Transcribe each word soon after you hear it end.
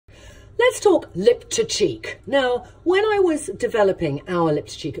Let's talk lip to cheek. Now, when I was developing our lip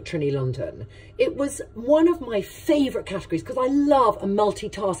to cheek at Trinny London, it was one of my favourite categories because I love a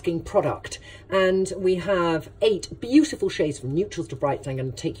multitasking product. And we have 8 beautiful shades from neutrals to brights I'm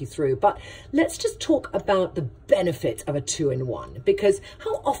going to take you through. But let's just talk about the benefits of a 2-in-1, because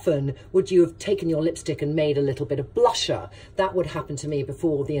how often would you have taken your lipstick and made a little bit of blusher? That would happen to me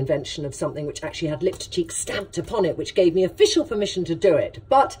before the invention of something which actually had lip to cheek stamped upon it, which gave me official permission to do it.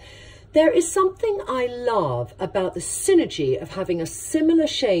 But there is something I love about the synergy of having a similar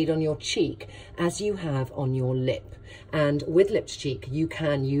shade on your cheek as you have on your lip. And with lip to cheek, you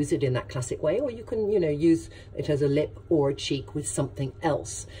can use it in that classic way, or you can, use it as a lip or a cheek with something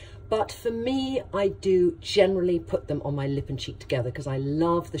else. But for me, I do generally put them on my lip and cheek together because I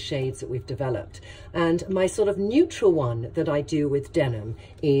love the shades that we've developed. And my sort of neutral one that I do with denim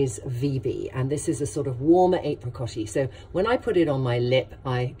is VB. And this is a sort of warmer apricot-y. So when I put it on my lip,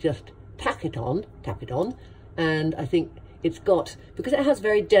 I just tap it on, and I think it's got, because it has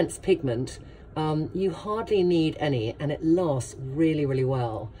very dense pigment, you hardly need any, and it lasts really, really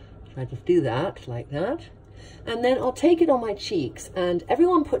well. So I just do that, like that. And then I'll take it on my cheeks, and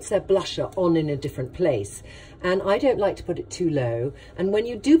everyone puts their blusher on in a different place. And I don't like to put it too low. And when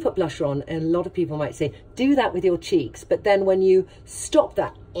you do put blusher on, and a lot of people might say, do that with your cheeks. But then when you stop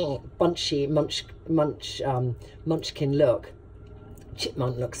that bunchy, munchkin look,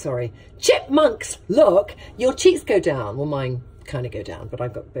 chipmunks look, your cheeks go down. Well, mine kind of go down, but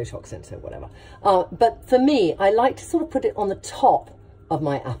I've got Botox in, so whatever. But for me, I like to sort of put it on the top of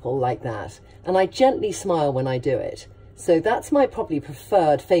my apple like that, and I gently smile when I do it. So that's my probably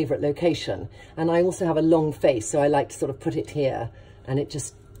preferred favorite location. And I also have a long face, so I like to sort of put it here, and it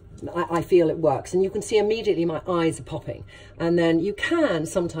just, I feel it works. And you can see immediately my eyes are popping. And then you can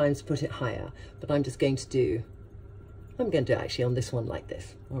sometimes put it higher, but I'm going to do it actually on this one like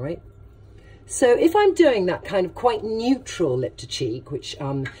this, all right? So if I'm doing that kind of quite neutral lip to cheek, which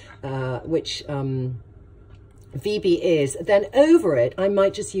VB is, then over it, I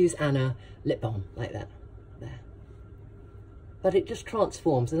might just use Anna lip balm like that, there. But it just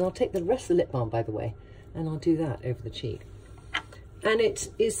transforms, and I'll take the rest of the lip balm, by the way, and I'll do that over the cheek. And it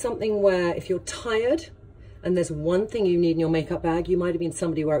is something where if you're tired, and there's one thing you need in your makeup bag, you might have been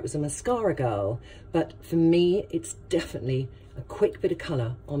somebody where it was a mascara girl, but for me, it's definitely a quick bit of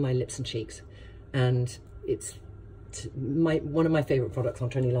colour on my lips and cheeks. And it's one of my favourite products on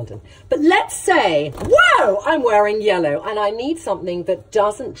Trinny London. But let's say, whoa, I'm wearing yellow and I need something that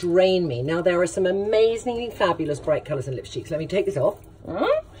doesn't drain me. Now, there are some amazingly fabulous bright colours in lip cheeks. Let me take this off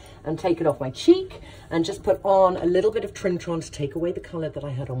and take it off my cheek and just put on a little bit of Trin-Tron to take away the colour that I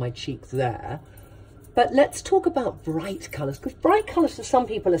had on my cheek there. But let's talk about bright colours, because bright colours to some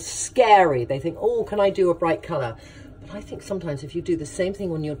people are scary. They think, oh, can I do a bright colour? But I think sometimes if you do the same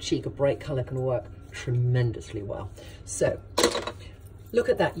thing on your cheek, a bright colour can work tremendously well. So look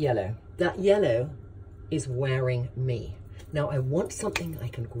at that yellow. That yellow is wearing me. Now I want something I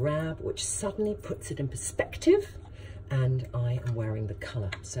can grab which suddenly puts it in perspective, and I am wearing the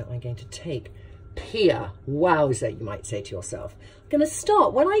colour. So I'm going to take Pia, wowzer, you might say to yourself. I'm going to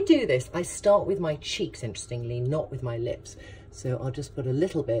start, when I do this, I start with my cheeks, interestingly, not with my lips. So I'll just put a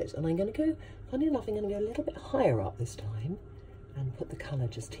little bit, and I'm going to go, funny enough, I'm going to go a little bit higher up this time and put the colour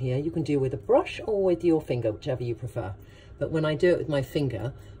just here. You can do with a brush or with your finger, whichever you prefer. But when I do it with my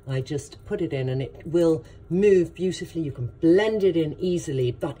finger, I just put it in and it will move beautifully. You can blend it in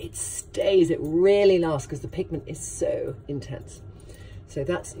easily, but it stays, it really lasts because the pigment is so intense. So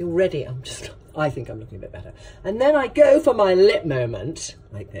that's already, I think I'm looking a bit better. And then I go for my lip moment,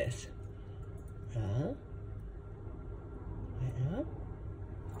 like this. Like that.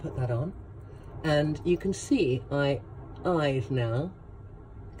 Put that on. And you can see my eyes now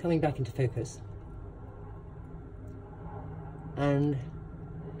coming back into focus. And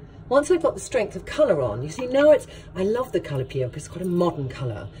once I've got the strength of colour on, you see now I love the colour Pia because it's quite a modern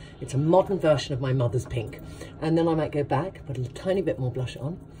colour. It's a modern version of my mother's pink. And then I might go back, put a tiny bit more blush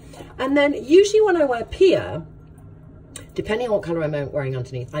on. And then usually when I wear Pia, depending on what colour I'm wearing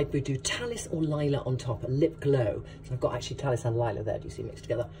underneath, I would do Tallis or Lila on top, a lip glow. So I've got actually Tallis and Lila there, do you see, mixed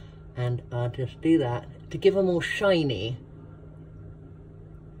together? And I'll just do that to give a more shiny,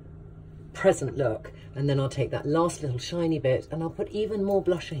 present look. And then I'll take that last little shiny bit and I'll put even more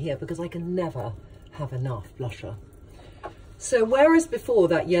blusher here because I can never have enough blusher. So whereas before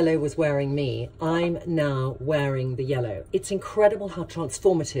that yellow was wearing me, I'm now wearing the yellow. It's incredible how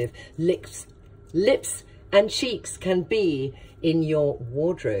transformative lips and cheeks can be in your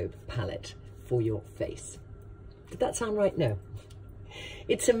wardrobe palette for your face. Did that sound right? No.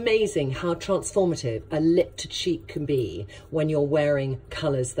 It's amazing how transformative a lip to cheek can be when you're wearing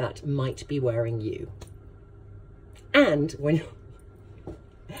colours that might be wearing you. And when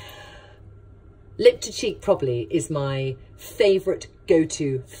lip to cheek probably is my favourite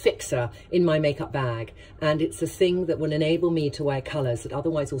go-to fixer in my makeup bag, and it's a thing that will enable me to wear colours that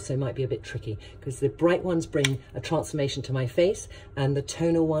otherwise also might be a bit tricky, because the bright ones bring a transformation to my face, and the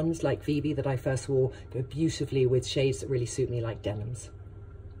tonal ones like Vivi that I first wore go beautifully with shades that really suit me, like denims.